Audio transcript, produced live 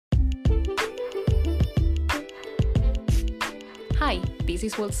Hi, this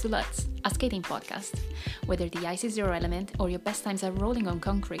is Worlds to Luts, a skating podcast. Whether the ice is your element or your best times are rolling on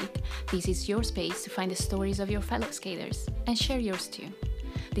concrete, this is your space to find the stories of your fellow skaters and share yours too.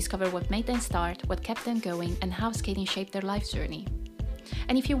 Discover what made them start, what kept them going, and how skating shaped their life's journey.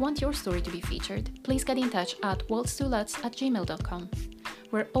 And if you want your story to be featured, please get in touch at worldstoluts@gmail.com.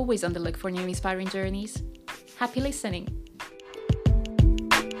 We're always on the look for new inspiring journeys. Happy listening!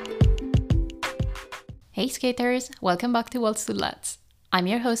 Hey skaters, welcome back to Worlds to Luts. I'm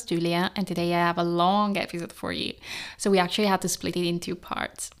your host Julia, and today I have a long episode for you, so we actually had to split it in two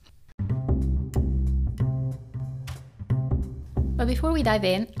parts. But before we dive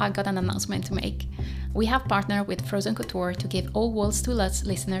in, I've got an announcement to make. We have partnered with Frozen Couture to give all Worlds to Luts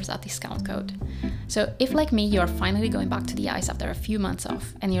listeners a discount code. So if, like me, you're finally going back to the ice after a few months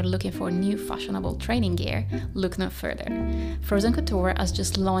off and you're looking for new fashionable training gear, look no further. Frozen Couture has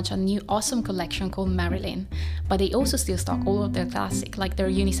just launched a new awesome collection called Marilyn, but they also still stock all of their classic, like their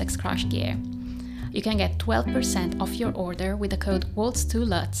unisex crash gear. You can get 12% off your order with the code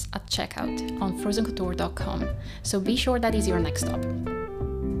WORLDS2LUTS at checkout on frozencouture.com, so be sure that is your next stop.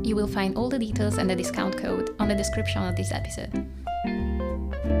 You will find all the details and the discount code on the description of this episode.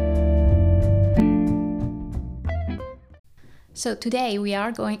 So today we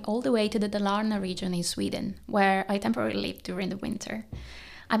are going all the way to the Dalarna region in Sweden, where I temporarily lived during the winter.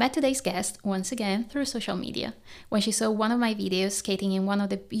 I met today's guest once again through social media, when she saw one of my videos skating in one of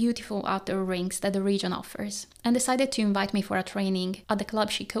the beautiful outdoor rinks that the region offers, and decided to invite me for a training at the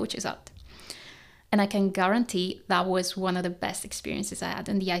club she coaches at. And I can guarantee that was one of the best experiences I had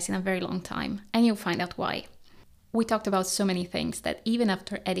on the ice in a very long time, and you'll find out why. We talked about so many things that even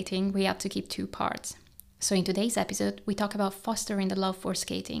after editing, we had to keep two parts. So in today's episode, we talk about fostering the love for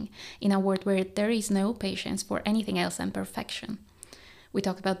skating in a world where there is no patience for anything else than perfection. We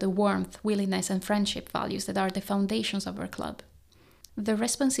talk about the warmth, willingness, and friendship values that are the foundations of our club, the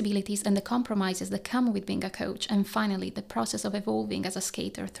responsibilities and the compromises that come with being a coach, and finally, the process of evolving as a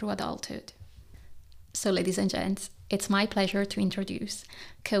skater through adulthood. So ladies and gents, it's my pleasure to introduce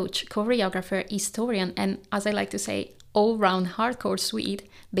coach, choreographer, historian, and as I like to say, all-round hardcore Swede,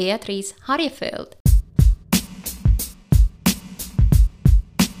 Bea Hargefeldt.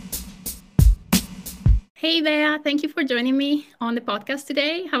 Hey Bea, thank you for joining me on the podcast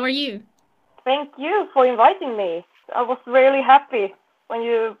today. How are you? Thank you for inviting me. I was really happy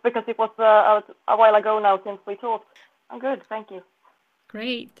because it was a while ago now since we talked. I'm good, thank you.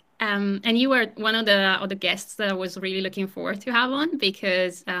 Great. And you were one of the guests that I was really looking forward to have on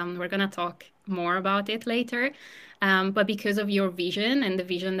because we're going to talk more about it later. But because of your vision and the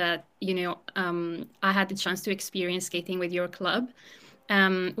vision that, I had the chance to experience skating with your club,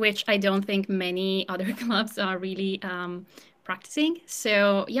 which I don't think many other clubs are really practicing.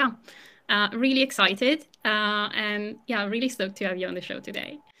 So, really excited and really stoked to have you on the show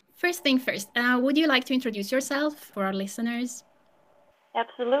today. First thing first, would you like to introduce yourself for our listeners?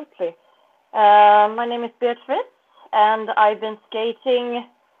 Absolutely. My name is Bea Hargefeldt, and I've been skating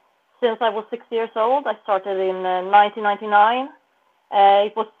since I was 6 years old. I started in 1999.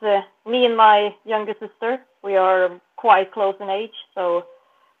 It was me and my younger sister. We are quite close in age, so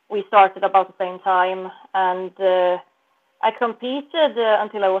we started about the same time. And I competed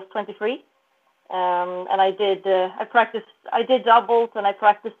until I was 23. And I did doubles and I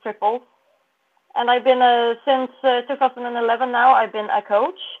practiced triples. And I've been, since 2011 now, I've been a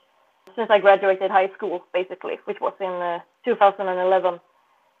coach since I graduated high school, basically, which was in 2011.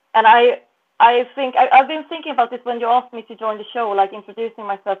 And I think, I've been thinking about this when you asked me to join the show, like introducing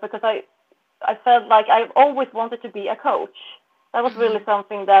myself, because I felt like I've always wanted to be a coach. That was really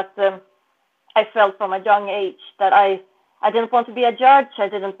something that I felt from a young age, that I didn't want to be a judge, I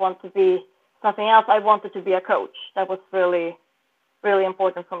didn't want to be something else, I wanted to be a coach. That was really, really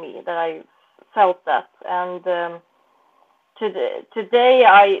important for me, that I felt that. And today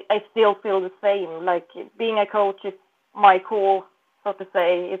I still feel the same, like being a coach is my core, so to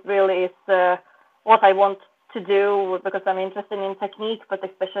say. It really is what I want to do, because I'm interested in technique, but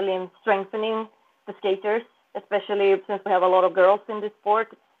especially in strengthening the skaters, especially since we have a lot of girls in this sport.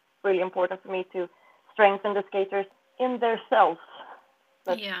 It's really important for me to strengthen the skaters in their selves,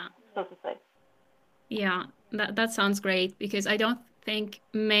 so to say. Yeah, that sounds great, because I don't think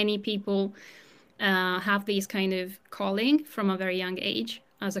many people have this kind of calling from a very young age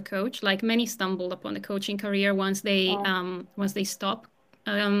as a coach. Like many stumbled upon the coaching career once they stop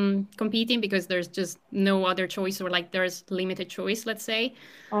competing because there's just no other choice, or like there's limited choice, let's say.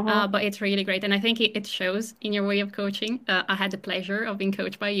 Mm-hmm. But it's really great, and I think it shows in your way of coaching. I had the pleasure of being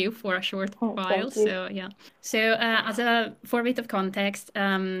coached by you for a short while, Thank you. so yeah. So for a bit of context,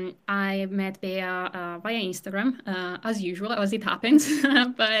 I met Bea via Instagram, as usual, as it happens.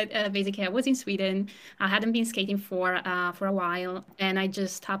 But basically, I was in Sweden. I hadn't been skating for a while, and I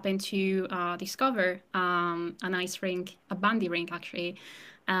just happened to discover an ice rink, a bandy rink actually,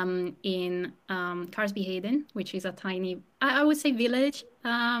 in Karsbyheden, which is a tiny, I would say, village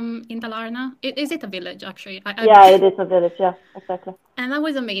in Dalarna. Is it a village actually? Yeah, it is a village. Yeah, exactly. And that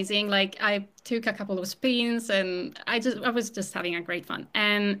was amazing. Like I took a couple of spins, and I was just having a great fun.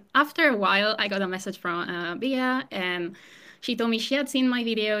 And after a while, I got a message from Bea, and she told me she had seen my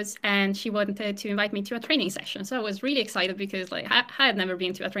videos and she wanted to invite me to a training session. So I was really excited because like I had never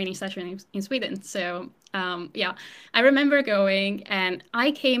been to a training session in Sweden. So yeah, I remember going, and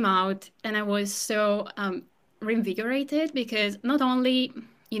I came out and I was so reinvigorated because not only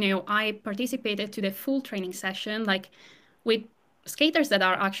I participated to the full training session like with skaters that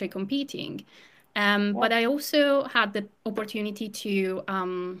are actually competing. Yeah, But I also had the opportunity to,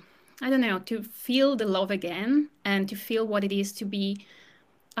 I don't know, to feel the love again and to feel what it is to be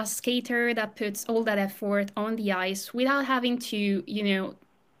a skater that puts all that effort on the ice without having to,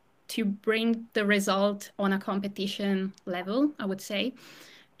 to bring the result on a competition level, I would say,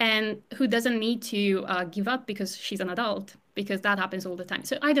 and who doesn't need to give up because she's an adult, because that happens all the time.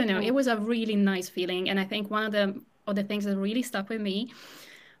 So I don't know, it mm, was a really nice feeling, and I think one of the things that really stuck with me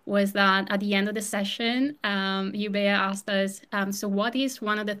was that at the end of the session, Bea asked us, so what is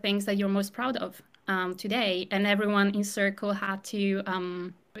one of the things that you're most proud of today? And everyone in circle had to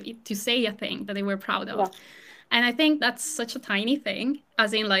say a thing that they were proud yeah, of. And I think that's such a tiny thing,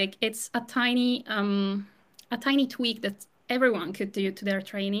 as in like it's a tiny tweak that everyone could do to their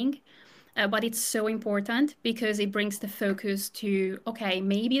training. But it's so important because it brings the focus to, okay,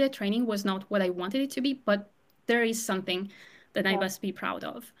 maybe the training was not what I wanted it to be, but there is something that I yeah. must be proud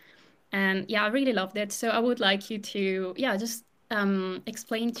of. And yeah, I really loved it. So I would like you to, yeah, just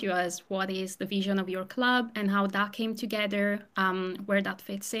explain to us what is the vision of your club and how that came together, where that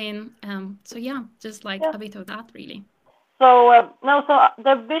fits in. So yeah, just like Yeah. a bit of that, really. So no, so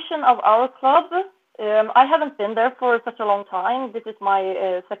the vision of our club, I haven't been there for such a long time. This is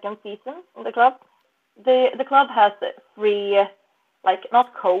my second season in the club. The club has three, like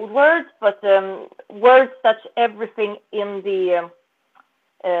not code words, but words that everything in the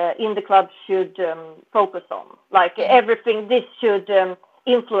club should focus on. Like Mm. everything, this should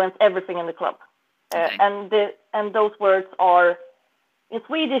influence everything in the club. Okay. And those words are in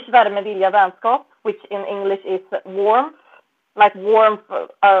Swedish värme, vilja, vänskap, which in English is warmth, like warmth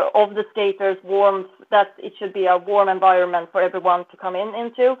of the skaters, warmth that it should be a warm environment for everyone to come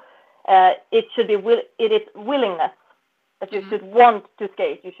into. It should be it is willingness, that you Mm-hmm. should want to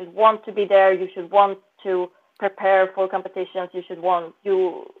skate, you should want to be there, you should want to prepare for competitions, you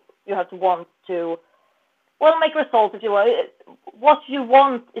have to want to make results if you want. What you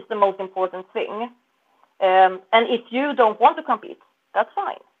want is the most important thing. And if you don't want to compete, that's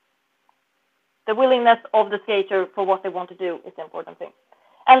fine. The willingness of the skater for what they want to do is the important thing.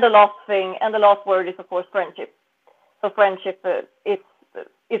 And the last word is of course friendship. So friendship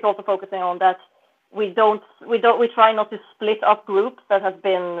is also focusing on that. We try not to split up groups that have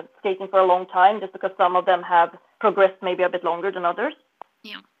been skating for a long time just because some of them have progressed maybe a bit longer than others.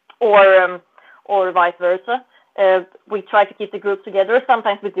 Yeah. Or vice versa. We try to keep the group together.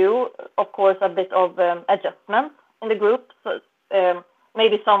 Sometimes we do, of course, a bit of adjustments in the group. So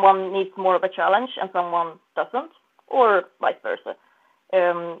maybe someone needs more of a challenge and someone doesn't, or vice versa.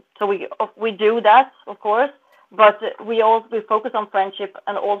 So we do that, of course, but we focus on friendship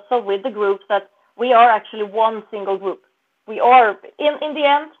and also with the groups that we are actually one single group. We are in the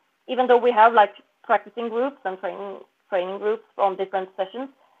end, even though we have like practicing groups and training groups on different sessions,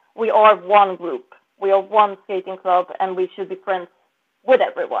 we are one group. We are one skating club, and we should be friends with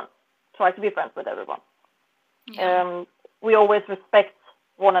everyone. Try to be friends with everyone. Yeah. We always respect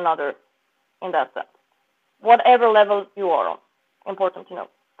one another in that sense. Whatever level you are on, important to know,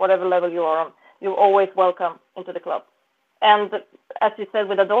 whatever level you are on, you're always welcome into the club. And as you said,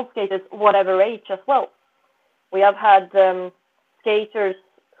 with adult skaters, whatever age as well. We have had skaters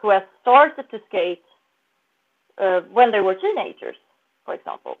who have started to skate when they were teenagers, for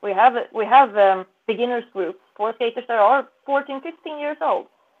example. We have beginners groups for skaters that are 14, 15 years old.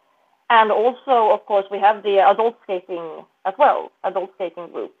 And also, of course, we have the adult skating as well, adult skating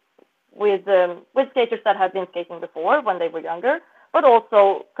group, with skaters that have been skating before when they were younger, but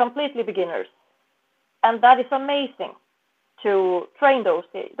also completely beginners. And that is amazing to train those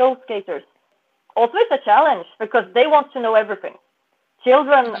skaters. Also, it's a challenge because they want to know everything.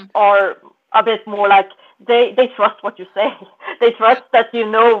 Children are a bit more like they trust what you say. They trust that you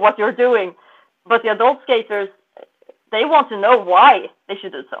know what you're doing. But the adult skaters, they want to know why they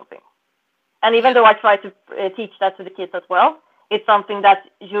should do something. And even though I try to teach that to the kids as well, it's something that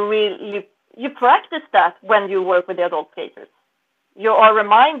you practice that when you work with the adult skaters. You are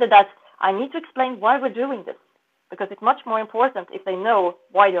reminded that I need to explain why we're doing this, because it's much more important if they know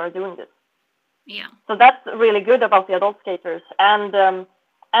why they are doing this. Yeah. So that's really good about the adult skaters, and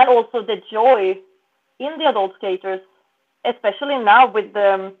also the joy in the adult skaters, especially now with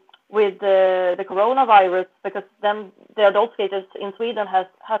the coronavirus, because then the adult skaters in Sweden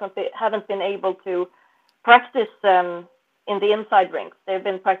haven't been able to practice in the inside rinks. They've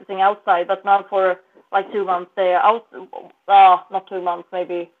been practicing outside, but now for like 2 months they're out. Not 2 months,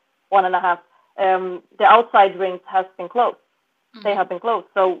 maybe 1.5. The outside rinks has been closed. They have been closed,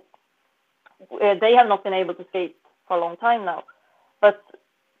 so they have not been able to skate for a long time now. But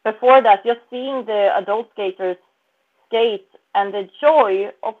before that, just seeing the adult skaters skate and the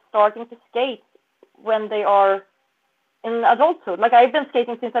joy of starting to skate when they are in adulthood. Like, I've been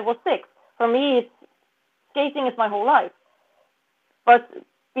skating since I was 6. For me, skating is my whole life. But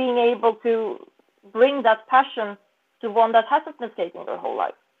being able to bring that passion to one that hasn't been skating their whole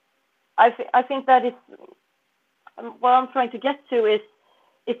life, I think that is what I'm trying to get to. Is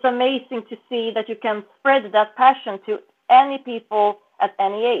it's amazing to see that you can spread that passion to any people at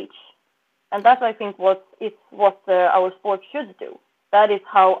any age. And that, I think, what our sport should do. That is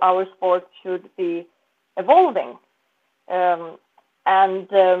how our sport should be evolving. It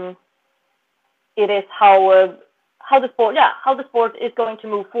is how the sport is going to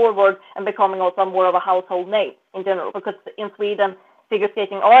move forward and becoming also more of a household name in general. Because in Sweden, figure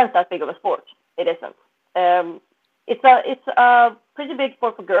skating aren't that big of a sport. It isn't. It's a pretty big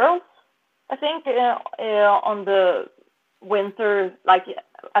sport for girls, I think, on the winter, like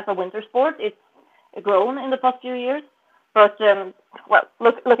as a winter sport. It's grown in the past few years. But,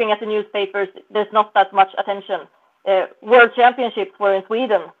 looking at the newspapers, there's not that much attention. World Championships were in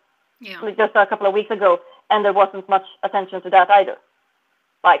Sweden just a couple of weeks ago, and there wasn't much attention to that either.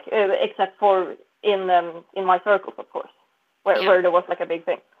 Like, except for in my circles, of course, where there was like a big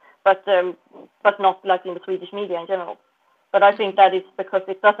thing. But not like in the Swedish media in general. But I think that is because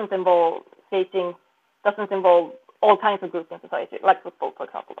it doesn't involve skating, doesn't involve all kinds of groups in society, like football, for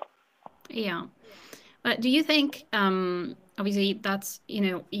example. Yeah. But do you think, obviously, that's,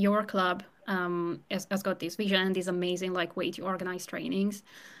 your club has got this vision and this amazing way to organize trainings.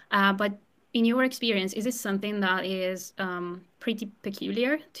 But in your experience, is this something that is pretty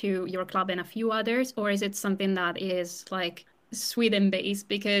peculiar to your club and a few others, or is it something that is Sweden-based?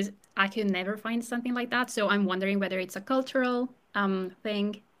 Because I could never find something like that. So I'm wondering whether it's a cultural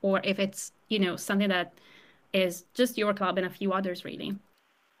thing, or if it's, something that is just your club and a few others, really.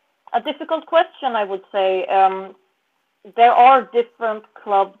 A difficult question, I would say. There are different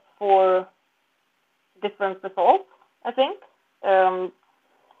clubs for different results, I think.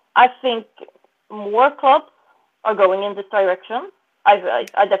 I think more clubs are going in this direction.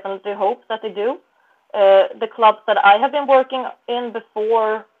 I definitely hope that they do. The clubs that I have been working in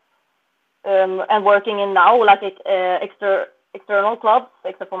before and working in now, like external clubs,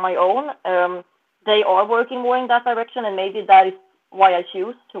 except for my own, they are working more in that direction, and maybe that is why I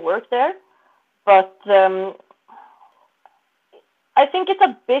choose to work there. But I think it's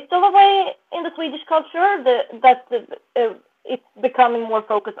a bit of a way in the Swedish culture that it's becoming more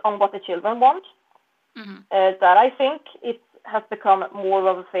focused on what the children want. That I think it has become more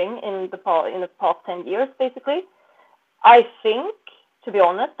of a thing in the past 10 years, basically. I think, to be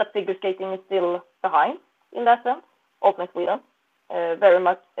honest, that figure skating is still behind in that sense, also in Sweden, very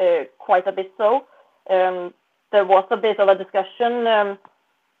much, quite a bit so. There was a bit of a discussion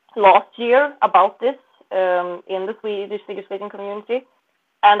last year about this in the Swedish figure skating community,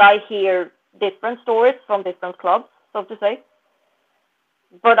 and I hear different stories from different clubs, so to say.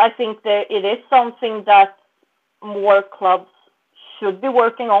 But I think that it is something that more clubs should be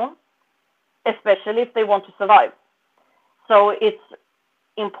working on, especially if they want to survive. So it's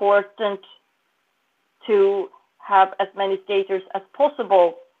important to have as many skaters as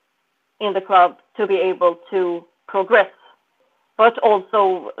possible in the club to be able to progress. But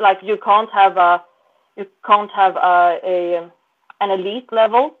also, you can't have an elite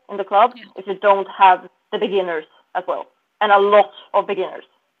level in the club if you don't have the beginners as well, and a lot of beginners.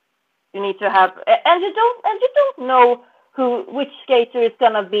 You need to have, and you don't know which skater is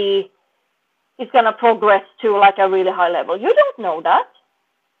gonna progress to a really high level. You don't know that,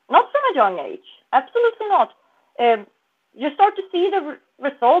 not from a young age, absolutely not. you start to see the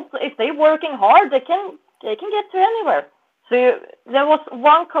results. If they're working hard, they can get to anywhere. So there was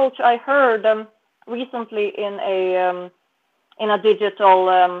one coach I heard recently in a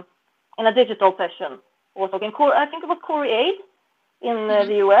digital session. Was talking. I think it was Corey Aid in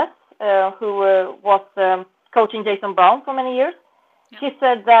the U.S. Who was coaching Jason Brown for many years. Yeah. He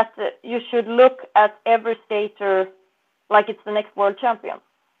said that you should look at every skater like it's the next world champion.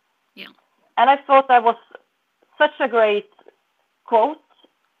 Yeah. And I thought that was such a great quote,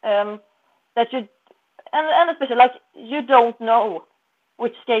 that you, and especially like, you don't know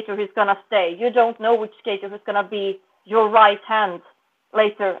which skater is gonna stay. You don't know which skater is gonna be your right hand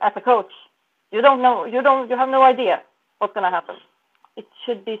later as a coach. You don't know. You have no idea what's gonna happen. It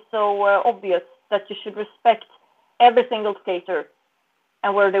should be so obvious that you should respect every single skater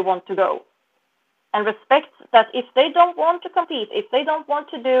and where they want to go, and respect that if they don't want to compete, if they don't want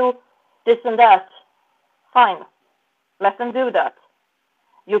to do this and that, fine, let them do that.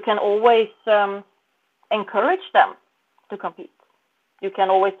 You can always encourage them to compete. You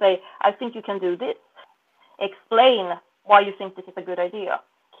can always say, I think you can do this. Explain why you think this is a good idea.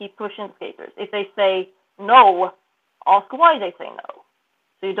 Keep pushing the skaters. If they say no, ask why they say no.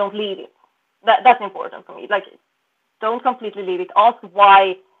 So you don't leave it. That's important for me. Like, don't completely leave it. Ask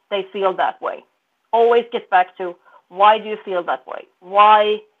why they feel that way. Always get back to, why do you feel that way?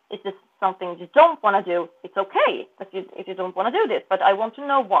 Why is this something you don't want to do? It's okay if you don't want to do this, but I want to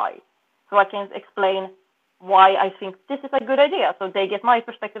know why, so I can explain why I think this is a good idea, so they get my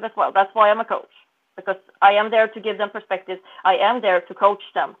perspective as well. That's why I'm a coach, because I am there to give them perspective. I am there to coach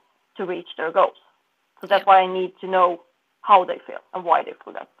them to reach their goals. So that's why I need to know how they feel and why they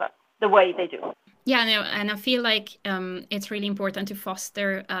feel that the way they do. Yeah, no, and I feel like it's really important to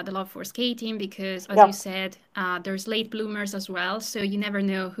foster the love for skating, because, as you said, there's late bloomers as well. So you never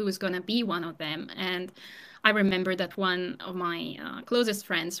know who's going to be one of them. And I remember that one of my closest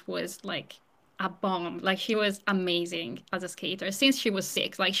friends was like a bomb. Like, she was amazing as a skater since she was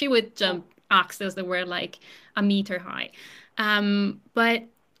 6. Like, she would jump axes that were like a meter high. But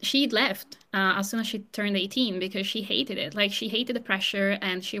she left as soon as she turned 18 because she hated it. Like, she hated the pressure,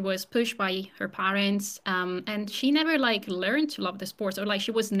 and she was pushed by her parents. And she never like learned to love the sports, or like she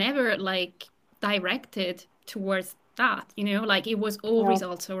was never like directed towards that, you know, like it was all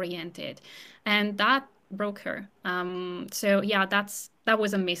results oriented, and that broke her. So yeah, that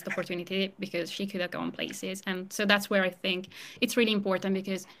was a missed opportunity, because she could have gone places. And so that's where I think it's really important,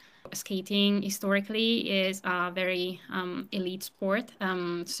 because skating historically is a very elite sport.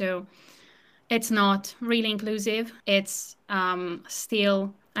 So it's not really inclusive. It's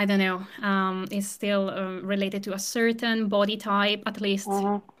still, I don't know, it's still related to a certain body type, at least.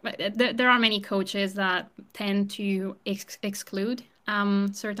 There are many coaches that tend to exclude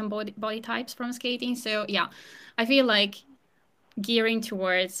certain body types from skating. So yeah, I feel like gearing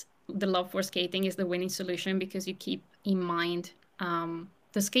towards the love for skating is the winning solution, because you keep in mind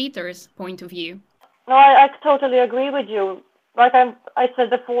the skater's point of view. No, I totally agree with you. Like I said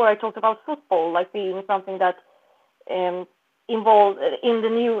before, I talked about football, like being something that involved in the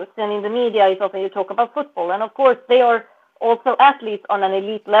news and in the media is often you talk about football. And of course, they are also athletes on an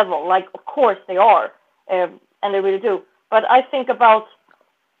elite level. Like, of course they are, and they really do. But I think about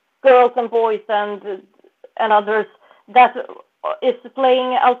girls and boys and others that is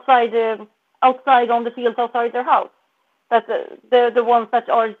playing outside on the fields outside their house. That the ones that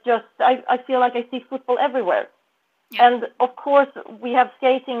are just, I feel like I see football everywhere. Yeah. And of course we have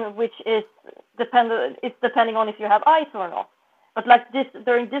skating, which is depending on if you have ice or not. But like this,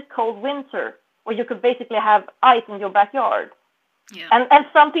 during this cold winter, where you could basically have ice in your backyard. Yeah. And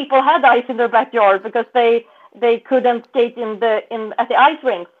some people had ice in their backyard because they couldn't skate at the ice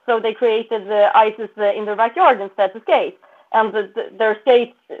rinks, so they created the ices in their backyard instead to skate. And their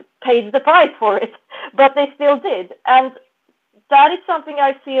skates paid the price for it, but they still did. And that is something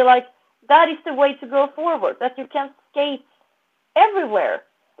I feel like that is the way to go forward, that you can skate everywhere.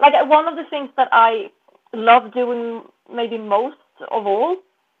 Like, one of the things that I love doing maybe most of all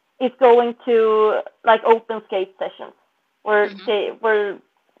is going to like open skate sessions where where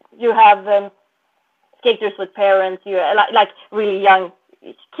you have skaters with parents, you like really young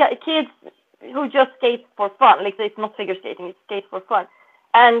kids who just skate for fun. Like, it's not figure skating, it's skate for fun.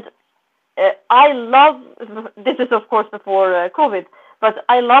 And I love, this is of course before COVID, but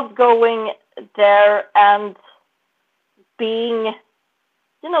I love going there and being,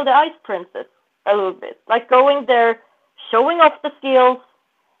 the ice princess a little bit. Like, going there, showing off the skills,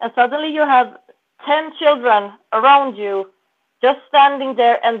 and suddenly you have 10 children around you just standing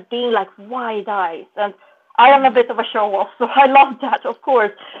there and being like wide eyes. And I am a bit of a show off, so I love that, of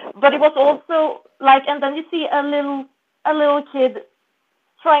course. But it was also like, and then you see a little a little kid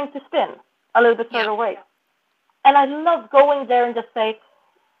trying to spin a little bit Yeah. further away. And I love going there and just say,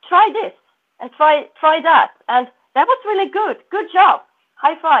 try this and try that. And that was really good. Good job.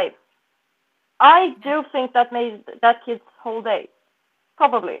 High five. I do think that made that kid's whole day,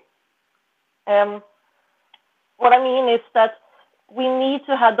 probably. Um, what I mean is that we need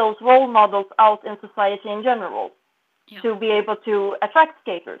to have those role models out in society in general to be able to attract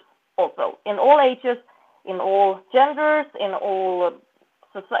skaters also in all ages, in all genders, in all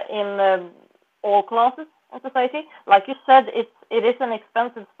all classes in society. Like you said, it is an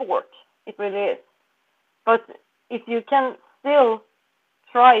expensive sport. It really is. But if you can still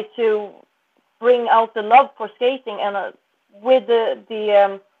try to bring out the love for skating and with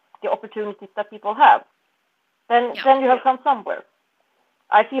the opportunities that people have, then you have come somewhere.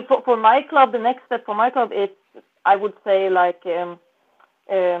 I feel for my club, the next step for my club is, I would say, like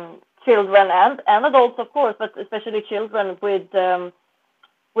children and adults, of course, but especially children with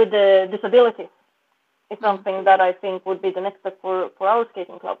the disabilities. It's something that I think would be the next step for our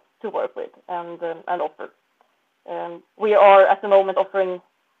skating club to work with and offer. We are at the moment offering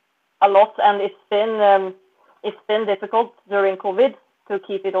a lot, and it's been difficult during COVID to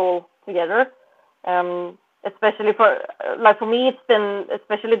keep it all together. Especially for me, it's been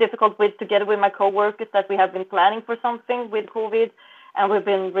especially difficult together with my coworkers that we have been planning for something with COVID, and we've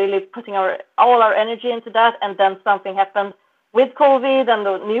been really putting all our energy into that, and then something happened with COVID and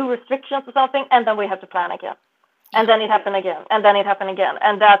the new restrictions or something, and then we have to plan again. And then it happened again, and then it happened again.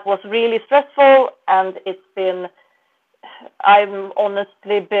 And that was really stressful, and I've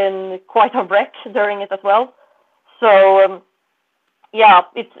honestly been quite a wreck during it as well. So,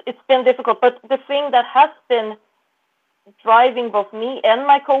 it's been difficult. But the thing that has been driving both me and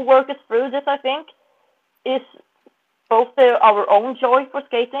my co-workers through this, I think, is both our own joy for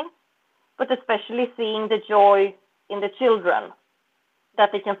skating, but especially seeing the joy in the children,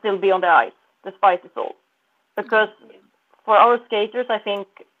 that they can still be on the ice despite it all. Because for our skaters, I think,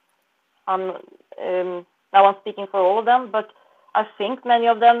 now I'm speaking for all of them, but I think many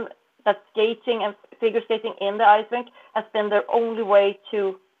of them, that skating and figure skating in the ice rink has been their only way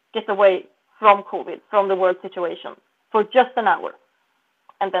to get away from COVID, from the world situation, for just an hour.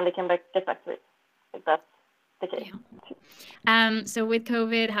 And then they can get back to it, if that's the case. So with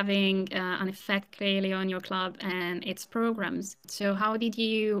COVID having an effect clearly on your club and its programs, so how did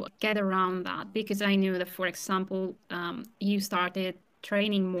you get around that? Because I knew that, for example, you started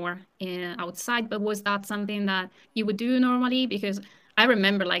training more outside, but was that something that you would do normally? Because I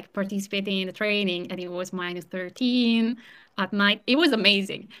remember like participating in the training and it was -13 at night. It was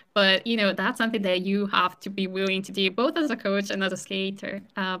amazing, but that's something that you have to be willing to do both as a coach and as a skater.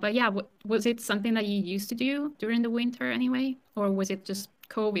 But yeah, was it something that you used to do during the winter anyway, or was it just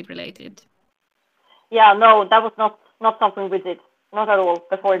COVID related? Yeah, no, that was not something we did, not at all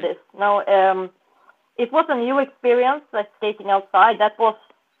before this. No, it was a new experience, like skating outside. That was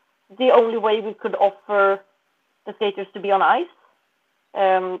the only way we could offer the skaters to be on ice.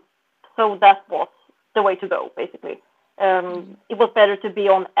 So that was the way to go, basically. It was better to be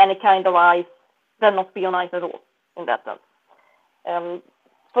on any kind of ice than not be on ice at all, in that sense.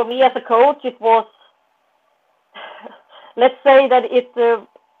 For me as a coach, it was, let's say that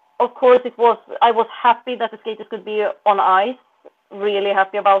of course I was happy that the skaters could be on ice, really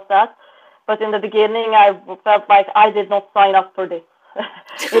happy about that. But in the beginning, I felt like I did not sign up for this.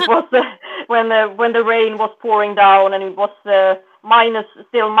 It was when the rain was pouring down and it was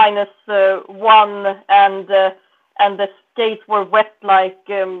still -1, and the skates were wet like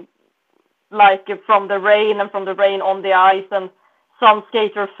from the rain and from the rain on the ice, and some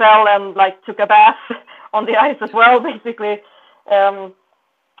skater fell and like took a bath on the ice as well. Basically,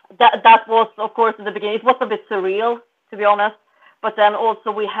 that was, of course, in the beginning. It was a bit surreal, to be honest. But then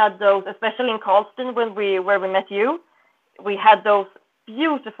also we had those, especially in Karlston, where we met you, we had those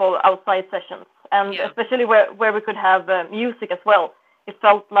beautiful outside sessions, and especially where we could have music as well. It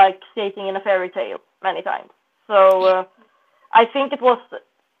felt like skating in a fairy tale many times. So I think it was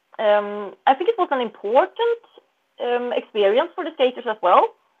an important experience for the skaters as well,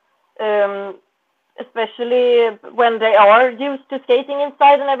 especially when they are used to skating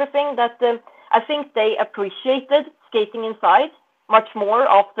inside and everything. That I think they appreciated skating inside much more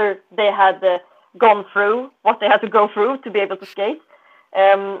after they had gone through what they had to go through to be able to skate.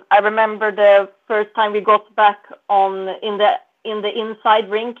 I remember the first time we got back in the inside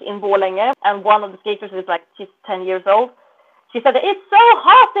rink in Borlänge, and one of the skaters is like, she's 10 years old. She said, "It's so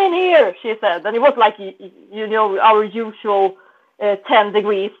hot in here," she said, and it was like our usual 10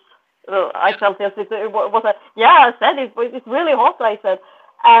 degrees. I felt yes, it was I said it's really hot. I said,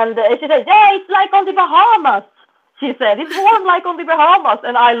 and she said, "Yeah, it's like on the Bahamas." She said, it's warm like on the Bahamas.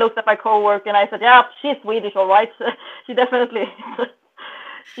 And I looked at my coworker and I said, yeah, she's Swedish, all right. She definitely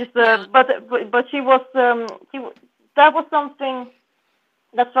she's Yeah. but she was that was something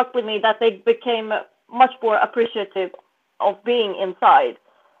that struck with me, that they became much more appreciative of being inside.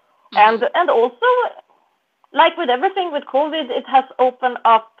 Mm-hmm. And also, like with everything with COVID, it has opened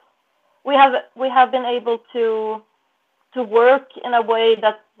up. We have been able to work in a way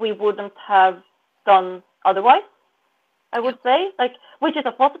that we wouldn't have done otherwise, I Yeah. would say, like, which is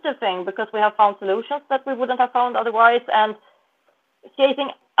a positive thing, because we have found solutions that we wouldn't have found otherwise. And skating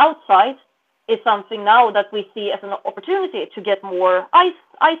outside is something now that we see as an opportunity to get more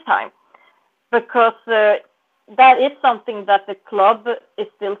ice time, because that is something that the club is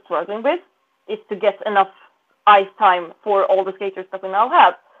still struggling with, is to get enough ice time for all the skaters that we now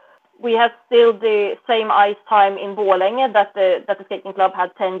have. We have still the same ice time in Borlänge that the skating club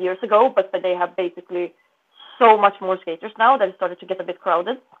had 10 years ago, but they have basically so much more skaters now that it started to get a bit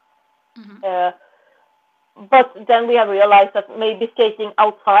crowded. Mm-hmm. But then we have realized that maybe skating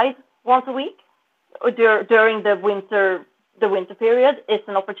outside once a week or during the winter period is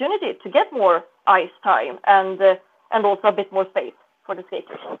an opportunity to get more ice time, and also a bit more space for the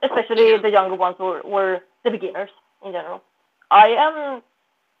skaters, especially Yeah. the younger ones, or the beginners in general. I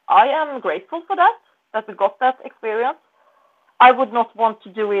am grateful for that we got that experience. I would not want to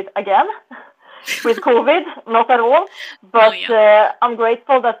do it again with COVID, not at all. Well, But yeah. I'm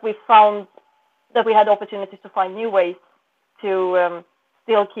grateful that we had opportunities to find new ways to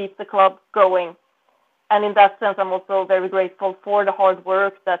still keep the club going. And in that sense, I'm also very grateful for the hard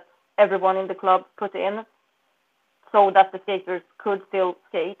work that everyone in the club put in, so that the skaters could still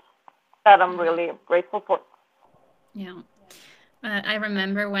skate. That I'm Mm-hmm. really grateful for. Yeah. I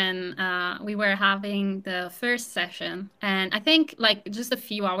remember when we were having the first session, and I think like just a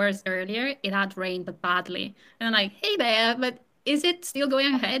few hours earlier, it had rained, but badly. And I'm like, "Hey there, but is it still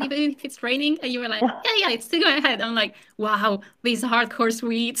going ahead even if it's raining?" And you were like, "Yeah, yeah, it's still going ahead." I'm like, "Wow, these hardcore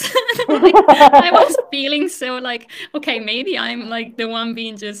Swedes!" Like, I was feeling so like, okay, maybe I'm like the one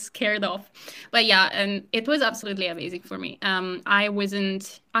being just scared off. But yeah, and it was absolutely amazing for me.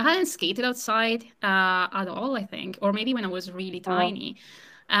 I hadn't skated outside at all, I think, or maybe when I was really Mm, tiny.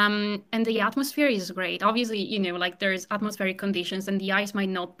 And the atmosphere is great. Obviously, like there's atmospheric conditions, and the ice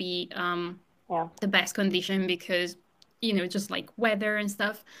might not be yeah. the best condition because, just like weather and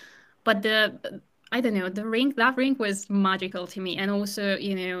stuff. But I don't know, that rink was magical to me. And also,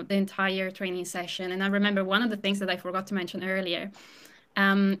 the entire training session. And I remember one of the things that I forgot to mention earlier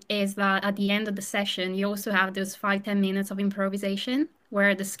is that at the end of the session, you also have those 5-10 minutes of improvisation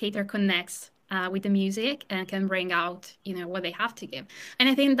where the skater connects with the music and can bring out, what they have to give. And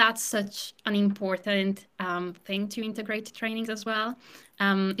I think that's such an important thing to integrate to trainings as well.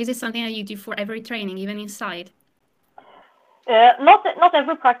 Is it something that you do for every training, even inside? Not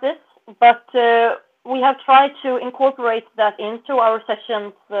every practice, but we have tried to incorporate that into our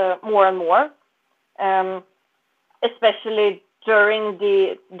sessions more and more, um, especially during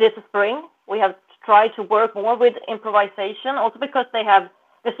this spring. We have tried to work more with improvisation, also because the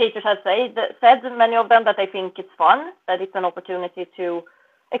skaters have said, many of them, that they think it's fun, that it's an opportunity to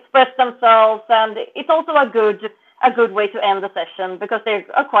express themselves, and it's also a good way to end the session, because they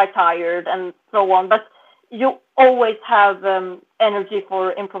are quite tired and so on. But you always have energy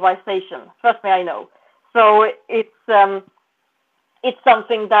for improvisation. Trust me, I know. So it's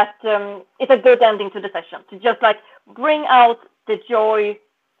something that it's a good ending to the session, to just like bring out the joy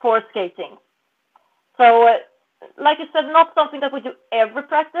for skating. So, like I said, not something that we do every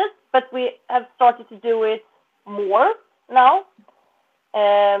practice, but we have started to do it more now.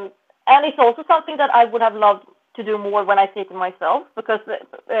 And it's also something that I would have loved to do more when I skate it myself, because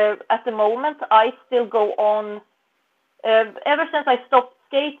at the moment I still go on. Ever since I stopped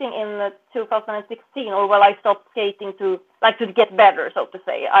skating in 2016, or well, I stopped skating to get better, so to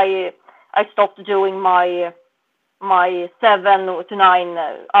say. I stopped doing my 7 to 9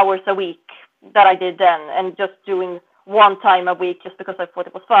 hours a week that I did then, and just doing one time a week just because I thought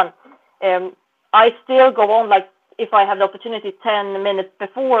it was fun. I still go on, like, if I have the opportunity, 10 minutes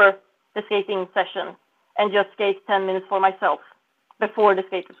before the skating session, and just skate 10 minutes for myself before the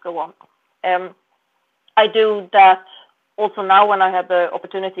skaters go on. I do that also now when I have the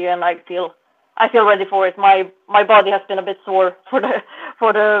opportunity, and I feel ready for it. My body has been a bit sore for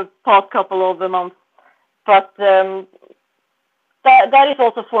the past couple of months, but that is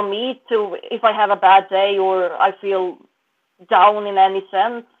also for me to, if I have a bad day or I feel down in any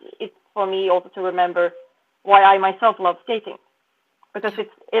sense, it's for me also to remember why I myself love skating, because Yeah.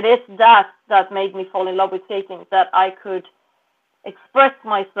 it is that made me fall in love with skating, that I could express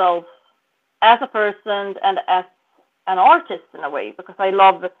myself as a person and as an artist in a way, because I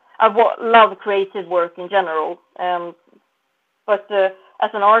love creative work in general. But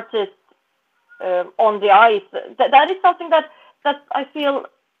as an artist on the ice, that is something that I feel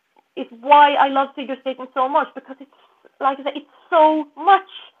is why I love figure skating so much, because it's like I said, it's so much.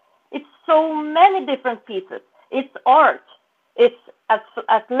 It's so many different pieces. It's art. It's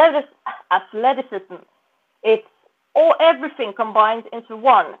athleticism. It's all everything combined into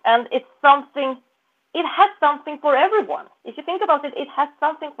one, and it's something. It has something for everyone. If you think about it, it has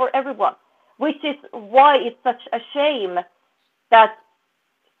something for everyone, which is why it's such a shame that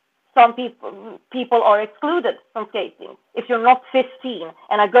some people are excluded from skating. If you're not 15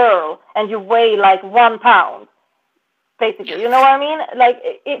 and a girl and you weigh like 1 pound, basically, you know what I mean? Like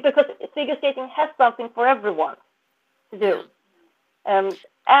because figure skating has something for everyone to do. And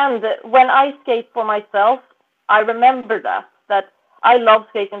when I skate for myself, I remember that I love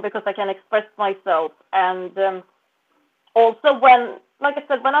skating because I can express myself. And also when, like I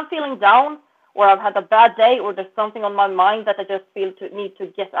said, when I'm feeling down or I've had a bad day or there's something on my mind that I just feel to need to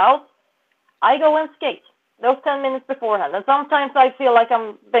get out, I go and skate those 10 minutes beforehand. And sometimes I feel like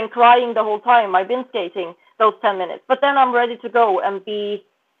I've been crying the whole time I've been skating those 10 minutes. But then I'm ready to go and be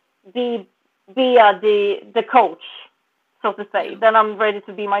the coach, so to say. Then I'm ready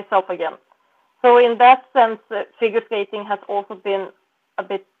to be myself again. So in that sense, figure skating has also been a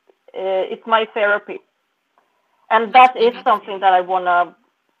bit, it's my therapy. And that is something that I want to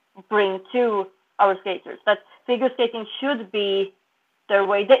bring to our skaters, that figure skating should be their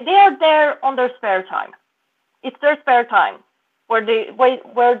way. They are there on their spare time. It's their spare time where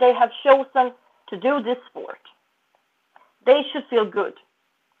they have chosen to do this sport. They should feel good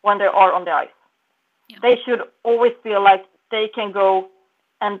when they are on the ice. Yeah. They should always feel like they can go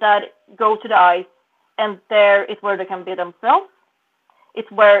to the ice, and there is where they can be themselves. It's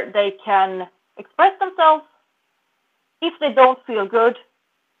where they can express themselves. If they don't feel good,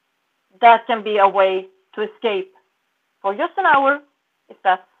 that can be a way to escape for just an hour, if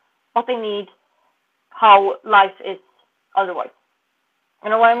that's what they need, how life is otherwise. You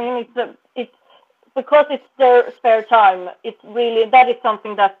know what I mean? It's because it's their spare time. It's really, that is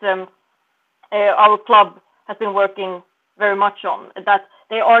something that our club has been working very much on, that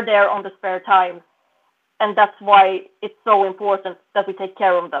they are there on the spare time. And that's why it's so important that we take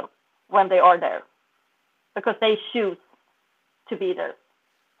care of them when they are there, because they choose to be there.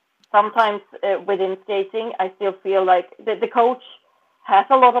 Sometimes within skating, I still feel like the coach has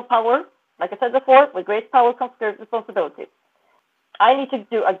a lot of power. Like I said before, with great power comes great responsibility. I need to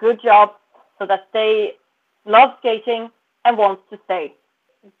do a good job so that they love skating and want to stay.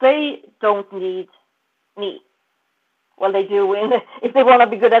 They don't need me. Well, they do if they want to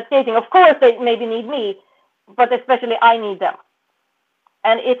be good at skating. Of course, they maybe need me, but especially I need them.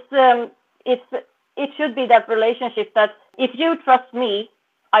 And it should be that relationship that if you trust me,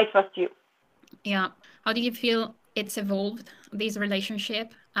 I trust you. Yeah. How do you feel it's evolved, this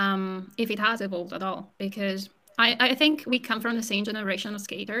relationship, if it has evolved at all? Because I think we come from the same generation of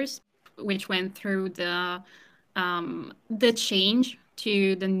skaters, which went through the change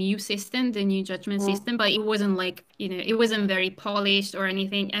to the new system, the new judgment system, but it wasn't like, it wasn't very polished or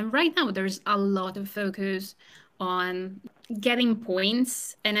anything. And right now there's a lot of focus on getting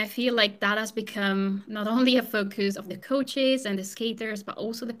points. And I feel like that has become not only a focus of the coaches and the skaters, but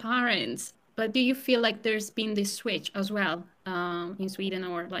also the parents. But do you feel like there's been this switch as well in Sweden,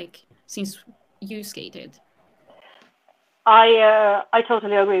 or like since you skated? I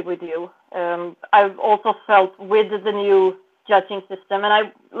totally agree with you. I've also felt with the new judging system,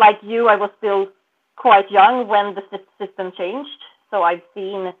 and like you, I was still quite young when the system changed, so I've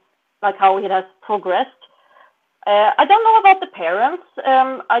seen like how it has progressed. I don't know about the parents.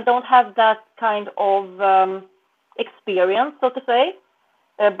 I don't have that kind of experience, so to say.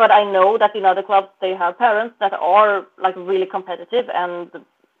 But I know that in other clubs they have parents that are like really competitive, and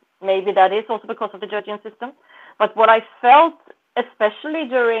maybe that is also because of the judging system. But what I felt, especially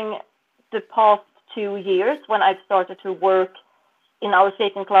during the past 2 years when I've started to work in our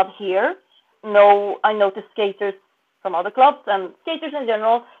skating club here, I noticed skaters from other clubs and skaters in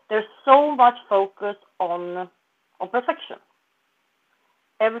general, there's so much focus on perfection.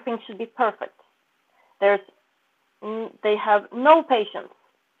 Everything should be perfect. They have no patience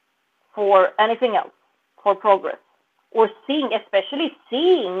for anything else, for progress, or especially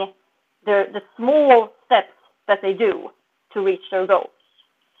seeing the small steps that they do to reach their goal.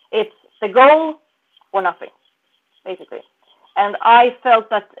 It's the goal or nothing, basically. And I felt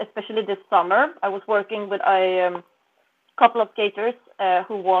that, especially this summer, I was working with a couple of skaters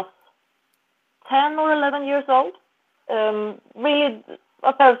who was 10 or 11 years old. Really,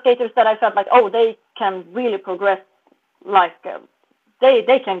 a pair of skaters that I felt like, they can really progress like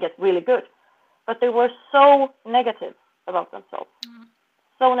they can get really good, but they were so negative about themselves,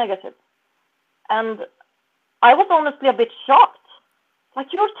 so negative, and I was honestly a bit shocked.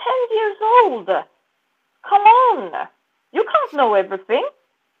 Like, you're 10 years old. Come on, you can't know everything.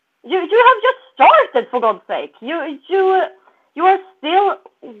 You have just started, for God's sake. You are still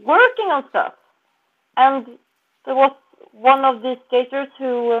working on stuff. And there was one of these skaters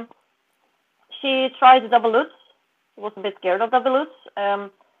who she tried double lutz. She was a bit scared of double lutz,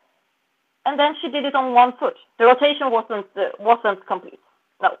 and then she did it on one foot. The rotation wasn't complete.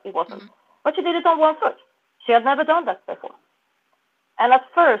 No, it wasn't. But she did it on one foot. She had never done that before. And at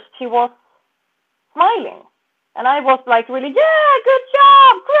first, she was smiling. And I was like, really, yeah, good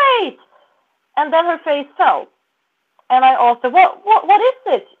job, great. And then her face fell. And I asked her, what is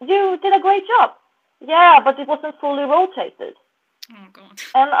it? You did a great job. Yeah, but it wasn't fully rotated. Oh, God.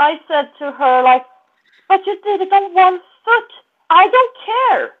 And I said to her, like, but you did it on one foot. I don't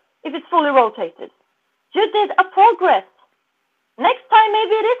care if it's fully rotated. You did a progress. Next time,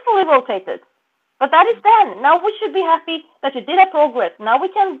 maybe it is fully rotated. But that is done. Now we should be happy that you did a progress. Now we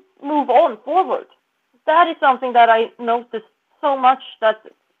can move on forward. That is something that I noticed so much, that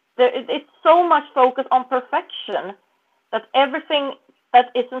it's so much focus on perfection that everything that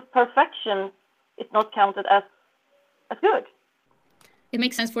isn't perfection is not counted as good. It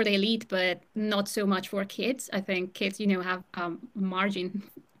makes sense for the elite, but not so much for kids. I think kids, have margin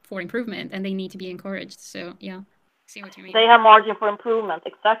for improvement, and they need to be encouraged. So, yeah, see what you mean. They have margin for improvement,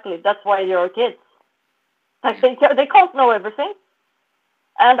 exactly. That's why they're kids. Like, they can't know everything.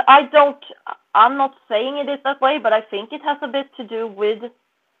 And I'm not saying it is that way, but I think it has a bit to do with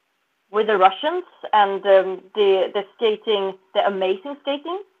the Russians and the skating, the amazing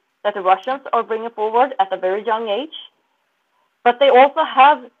skating that the Russians are bringing forward at a very young age. But they also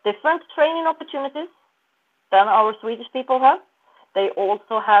have different training opportunities than our Swedish people have. They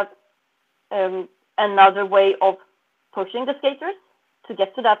also have another way of pushing the skaters to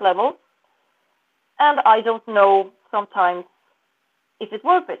get to that level. And I don't know sometimes if it's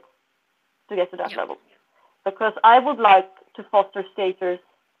worth it to get to that level. Because I would like to foster skaters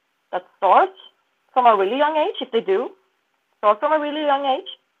that start from a really young age, if they do, start from a really young age.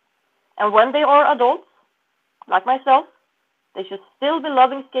 And when they are adults, like myself, they should still be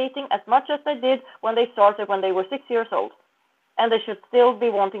loving skating as much as they did when they started when they were 6 years old. And they should still be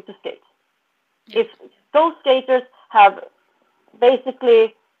wanting to skate. If those skaters have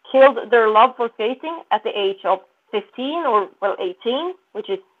basically killed their love for skating at the age of 15 or, 18, which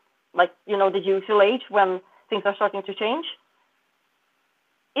is like, the usual age when things are starting to change,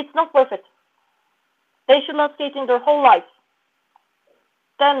 it's not worth it. They should love skating their whole life.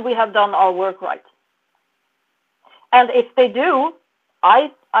 Then we have done our work right. And if they do,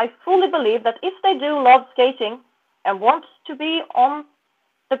 I fully believe that if they do love skating and want to be on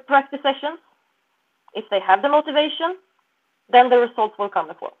the practice sessions, if they have the motivation, then the results will come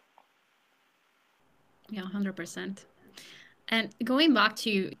as well. Yeah, 100%. And going back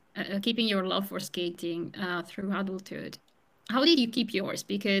to keeping your love for skating through adulthood, how did you keep yours?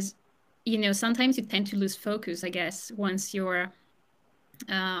 Because, sometimes you tend to lose focus, I guess, once you're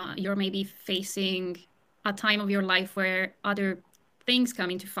maybe facing a time of your life where other things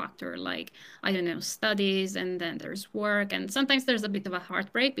come into factor, like, I don't know, studies, and then there's work. And sometimes there's a bit of a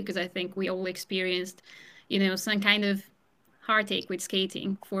heartbreak, because I think we all experienced, some kind of heartache with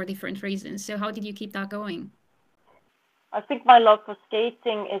skating for different reasons. So how did you keep that going? I think my love for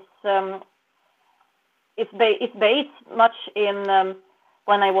skating is it's based much in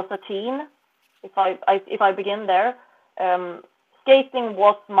when I was a teen. If I begin there, skating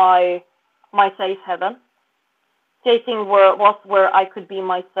was my safe haven. Skating was where I could be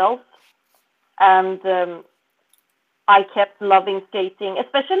myself, and I kept loving skating,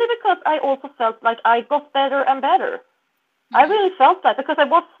 especially because I also felt like I got better and better. Mm-hmm. I really felt that, because I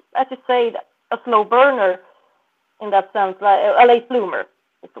was, as you say, a slow burner in that sense, like a late bloomer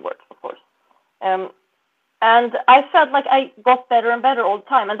is the word, of course. And I felt like I got better and better all the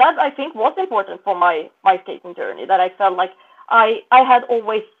time. And that, I think, was important for my skating journey, that I felt like I had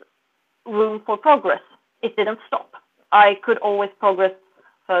always room for progress. It didn't stop. I could always progress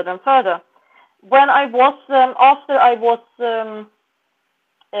further and further. When I was,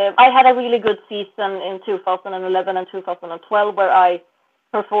 I had a really good season in 2011 and 2012 where I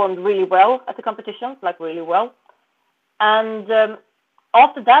performed really well at the competitions, like really well. And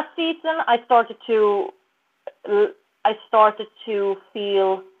after that season, I started to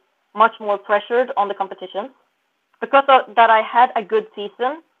feel much more pressured on the competitions. Because of that I had a good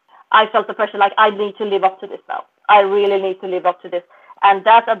season, I felt the pressure, like, I need to live up to this now. I really need to live up to this. And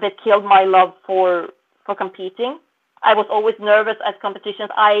that a bit killed my love for competing. I was always nervous at competitions.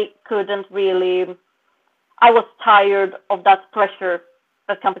 I couldn't really. I was tired of that pressure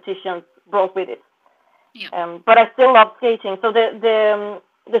that competitions brought with it. Yeah. But I still loved skating. So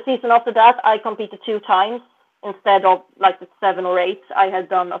the season after that, I competed 2 times instead of like the 7 or 8 I had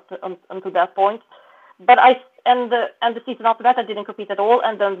done until that point. But the season after that, I didn't compete at all.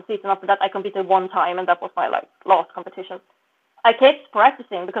 And then the season after that, I competed 1 time, and that was my like last competition. I kept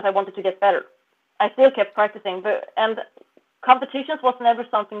practicing because I wanted to get better. I still kept practicing, and competitions was never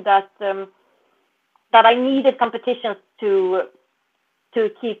something that I needed competitions to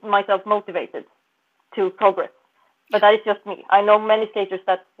keep myself motivated to progress. But that is just me. I know many skaters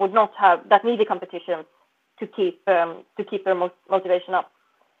that would not have that needed competitions to keep their motivation up.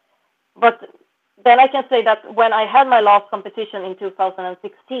 But then I can say that when I had my last competition in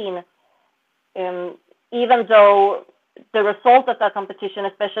 2016, even though the result of that competition,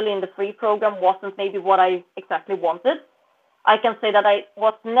 especially in the free program, wasn't maybe what I exactly wanted, I can say that I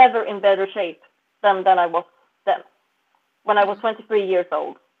was never in better shape than I was then. When I was 23 years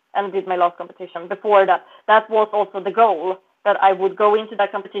old and did my last competition. Before that, that was also the goal, that I would go into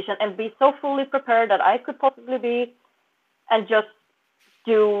that competition and be so fully prepared that I could possibly be, and just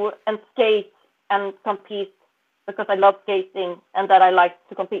do and skate and compete because I love skating and that I like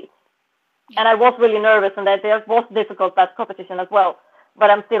to compete. And I was really nervous, and that it was difficult, that competition as well. But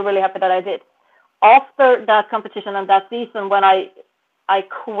I'm still really happy that I did. After that competition and that season, when I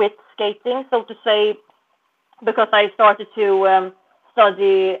quit skating, so to say, because I started to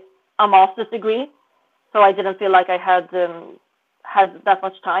study a master's degree, so I didn't feel like I had that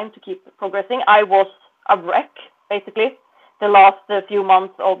much time to keep progressing. I was a wreck basically the last few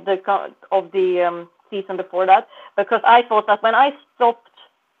months of the season before that, because I thought that when I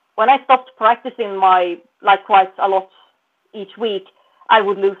stopped practicing my like quite a lot each week, I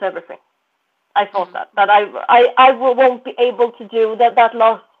would lose everything. I thought that I won't be able to do that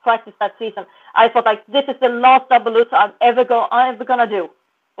last practice that season. I thought like this is the last double loop I'm ever gonna do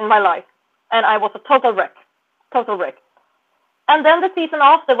in my life, and I was a total wreck. And then the season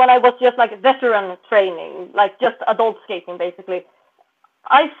after, when I was just like veteran training, like just adult skating basically,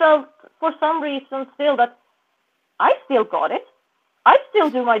 I felt for some reason still that I still got it. I still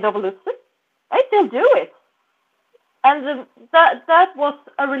do my double loops. I still do it, and that was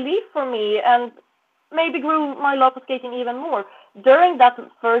a relief for me, and maybe grew my love for skating even more. During that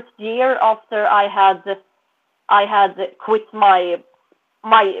first year after I had quit my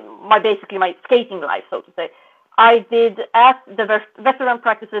basically my skating life, so to say, I did at the veteran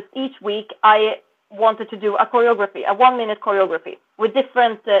practices each week. I wanted to do a choreography, a 1 minute choreography with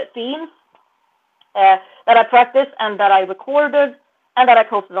different themes that I practiced and that I recorded and that I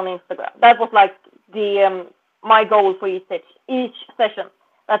posted on Instagram. That was like the my goal for each session,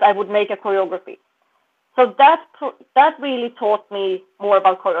 that I would make a choreography. So that really taught me more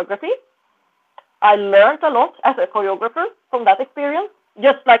about choreography. I learned a lot as a choreographer from that experience,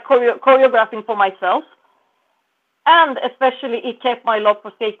 just like choreographing for myself. And especially it kept my love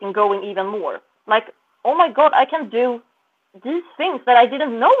for skating going even more. Like, oh my God, I can do these things that I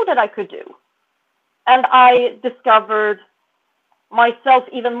didn't know that I could do. And I discovered myself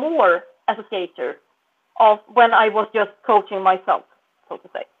even more as a skater of when I was just coaching myself, so to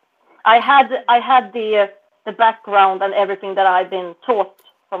say. I had the background and everything that I've been taught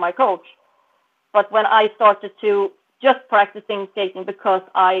from my coach. But when I started to just practicing skating because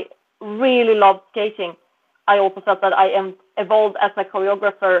I really loved skating, I also felt that I am evolved as a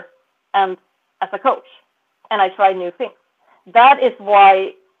choreographer and as a coach, and I tried new things. That is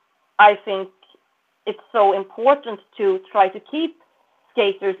why I think it's so important to try to keep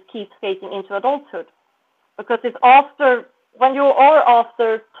skating into adulthood, because it's after, when you are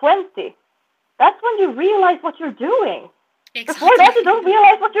after 20, that's when you realize what you're doing. Exactly. Before that, you don't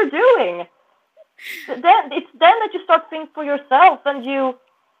realize what you're doing. Then it's then that you start thinking for yourself, and you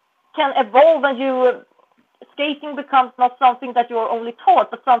can evolve, and skating becomes not something that you are only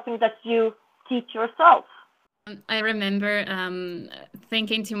taught, but something that you teach yourself. I remember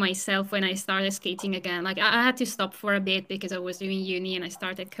thinking to myself when I started skating again, like I had to stop for a bit because I was doing uni and I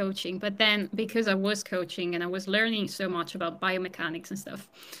started coaching. But then because I was coaching and I was learning so much about biomechanics and stuff,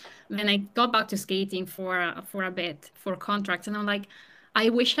 then I got back to skating for a bit for contracts. And I'm like, I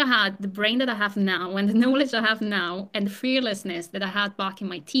wish I had the brain that I have now and the knowledge I have now and the fearlessness that I had back in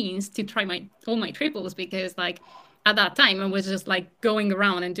my teens to try all my triples, because like at that time I was just like going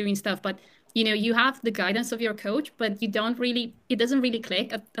around and doing stuff. But you have the guidance of your coach, but it doesn't really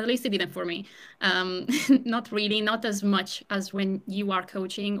click. At least it didn't for me. Not really, not as much as when you are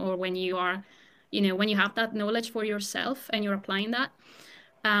coaching, or when you are, when you have that knowledge for yourself and you're applying that.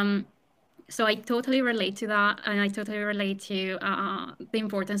 So I totally relate to that, and I totally relate to the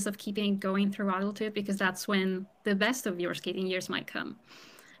importance of keeping going through adulthood, because that's when the best of your skating years might come.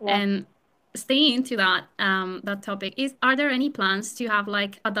 Yeah. And staying into that topic, are there any plans to have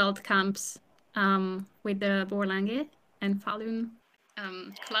like adult camps with the Borlange and Falun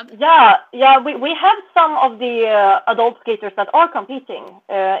club? Yeah. We have some of the adult skaters that are competing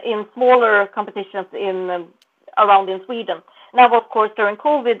in smaller competitions in around in Sweden. Now, of course, during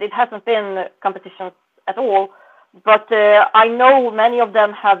COVID, it hasn't been competitions at all. But I know many of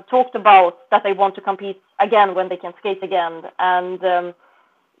them have talked about that they want to compete again when they can skate again, and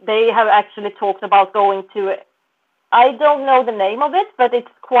they have actually talked about going to. I don't know the name of it, but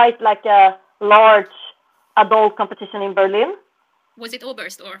it's quite like a large adult competition in Berlin. Was it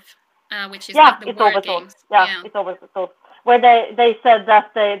Oberstdorf, which is Yeah, like the it's World Oberstdorf. Games? Yeah, it's Oberstdorf. Where they said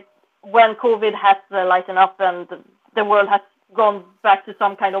that when COVID has lightened up and the world has gone back to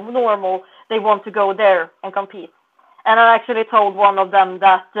some kind of normal, they want to go there and compete. And I actually told one of them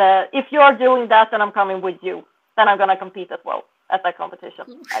that if you are doing that, then I'm coming with you. Then I'm gonna compete as well at that competition.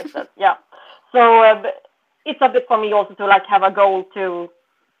 I said, yeah. So it's a bit for me also to like have a goal to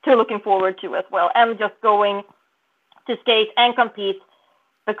looking forward to as well, and just going to skate and compete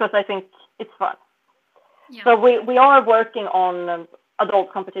because I think it's fun. Yeah. So we are working on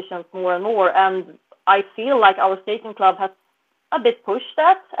adult competitions more and more, and I feel like our skating club has a bit pushed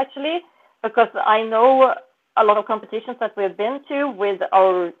that actually, because I know a lot of competitions that we've been to with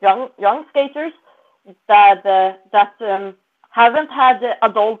our young skaters that haven't had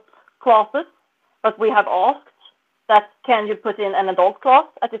adult classes, but we have asked that can you put in an adult class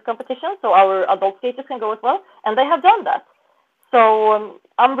at this competition so our adult skaters can go as well, and they have done that. So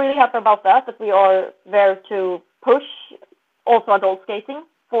I'm really happy about that we are there to push also adult skating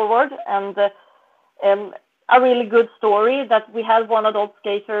forward, and a really good story that we had one adult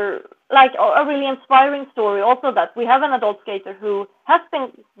skater, like a really inspiring story also, that we have an adult skater who has been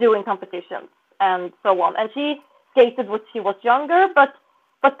doing competitions and so on, and she skated when she was younger, but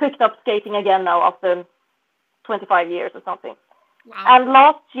picked up skating again now after 25 years or something. Wow. And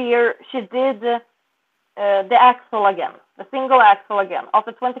last year she did the axel again, the single axel again.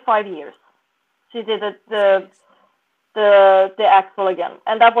 After 25 years, she did the axel again,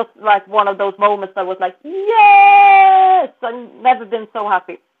 and that was like one of those moments that was like, yes! I've never been so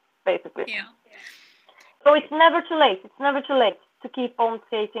happy, basically. Yeah. So it's never too late. It's never too late to keep on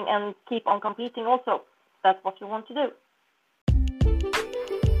skating and keep on competing. Also, that's what you want to do.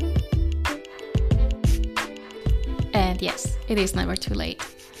 And yes, it is never too late.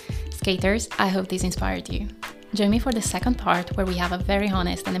 Skaters, I hope this inspired you. Join me for the second part, where we have a very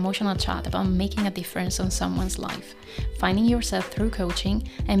honest and emotional chat about making a difference on someone's life, finding yourself through coaching,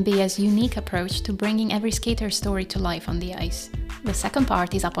 and Bea's unique approach to bringing every skater's story to life on the ice. The second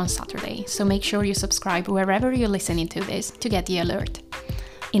part is up on Saturday, so make sure you subscribe wherever you're listening to this to get the alert.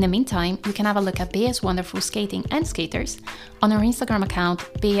 In the meantime, you can have a look at Bea's wonderful skating and skaters on her Instagram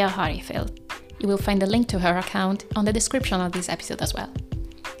account, Bea Hargefeldt. You will find the link to her account on the description of this episode as well.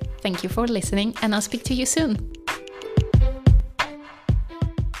 Thank you for listening, and I'll speak to you soon.